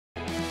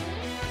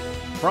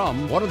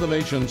from one of the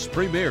nation's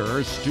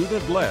premier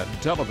student-led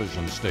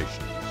television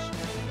stations.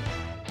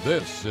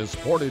 This is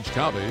Portage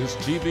County's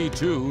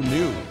TV2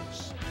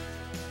 News.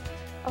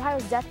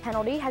 Ohio's death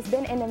penalty has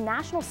been in the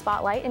national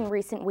spotlight in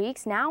recent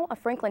weeks. Now, a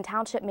Franklin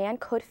Township man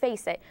could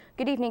face it.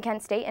 Good evening,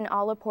 Kent State and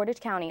all of Portage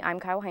County. I'm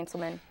Kyle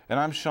Heinzelman. And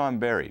I'm Sean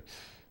Berry.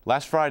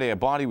 Last Friday, a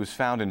body was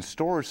found in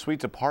Storrs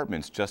Suites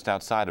Apartments just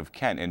outside of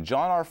Kent, and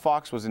John R.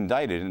 Fox was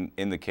indicted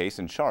in the case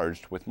and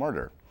charged with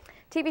murder.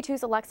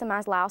 TV2's Alexa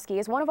Maslowski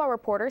is one of our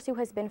reporters who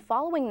has been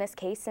following this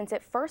case since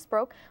it first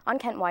broke on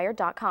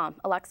KentWire.com.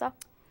 Alexa?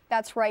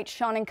 That's right,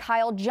 Sean and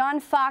Kyle. John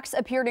Fox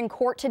appeared in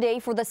court today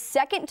for the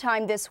second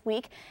time this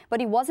week,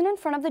 but he wasn't in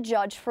front of the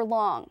judge for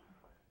long.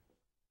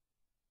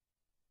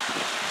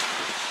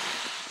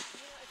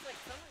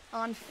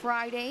 On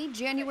Friday,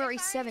 January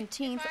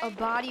 17th, a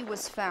body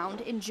was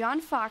found in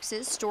John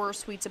Fox's Storrs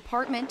Suites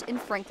apartment in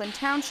Franklin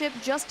Township,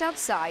 just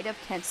outside of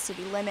Kent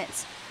city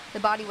limits. The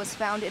body was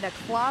found in a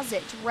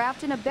closet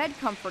wrapped in a bed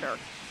comforter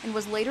and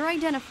was later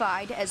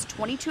identified as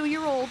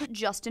 22-year-old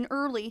Justin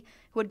Early,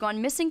 who had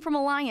gone missing from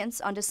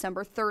Alliance on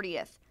December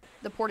 30th.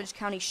 The Portage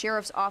County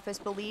Sheriff's Office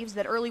believes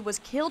that Early was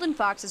killed in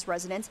Fox's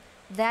residence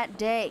that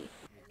day.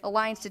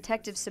 Alliance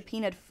detectives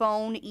subpoenaed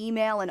phone,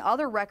 email, and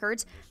other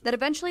records that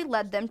eventually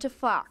led them to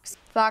Fox.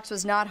 Fox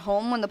was not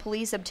home when the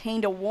police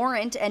obtained a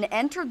warrant and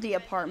entered the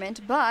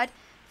apartment, but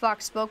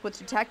Fox spoke with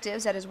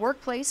detectives at his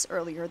workplace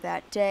earlier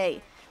that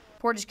day.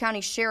 Portage County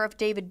Sheriff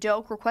David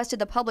Doak requested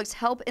the public's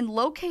help in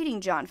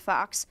locating John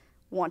Fox,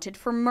 wanted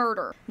for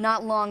murder.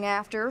 Not long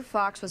after,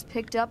 Fox was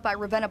picked up by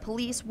Ravenna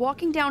police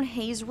walking down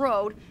Hayes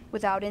Road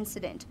without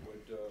incident.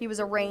 He was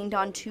arraigned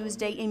on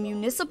Tuesday in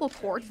municipal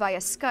court via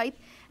Skype,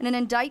 and an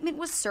indictment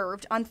was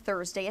served on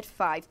Thursday at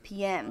 5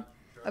 p.m.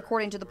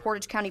 According to the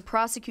Portage County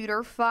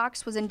prosecutor,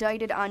 Fox was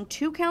indicted on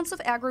 2 counts of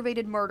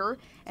aggravated murder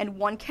and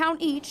 1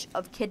 count each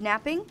of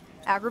kidnapping,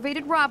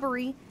 aggravated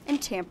robbery,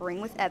 and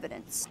tampering with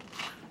evidence.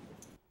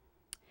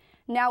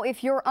 Now,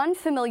 if you're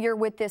unfamiliar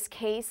with this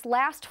case,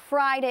 last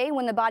Friday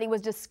when the body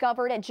was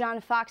discovered at John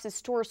Fox's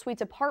Storrs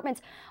Suites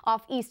Apartments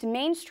off East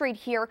Main Street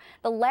here,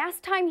 the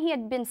last time he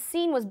had been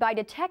seen was by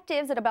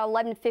detectives at about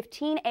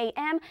 11:15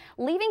 a.m.,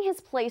 leaving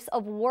his place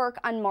of work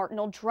on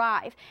Martinell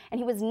Drive. And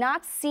he was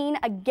not seen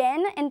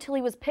again until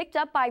he was picked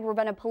up by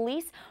Ravenna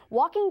police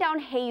walking down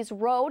Hayes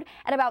Road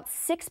at about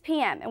 6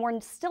 p.m. And we're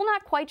still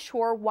not quite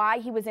sure why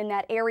he was in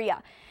that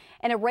area.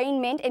 An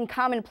arraignment in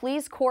Common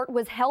Pleas Court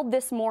was held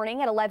this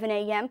morning at 11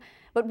 a.m.,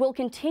 but will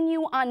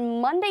continue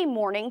on Monday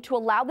morning to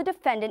allow the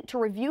defendant to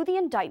review the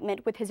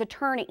indictment with his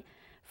attorney.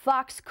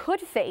 Fox could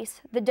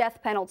face the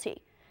death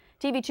penalty.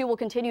 TV2 will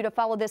continue to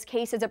follow this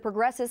case as it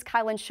progresses.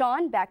 Kyle and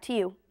Sean, back to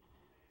you.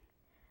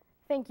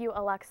 Thank you,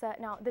 Alexa.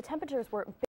 Now, the temperatures were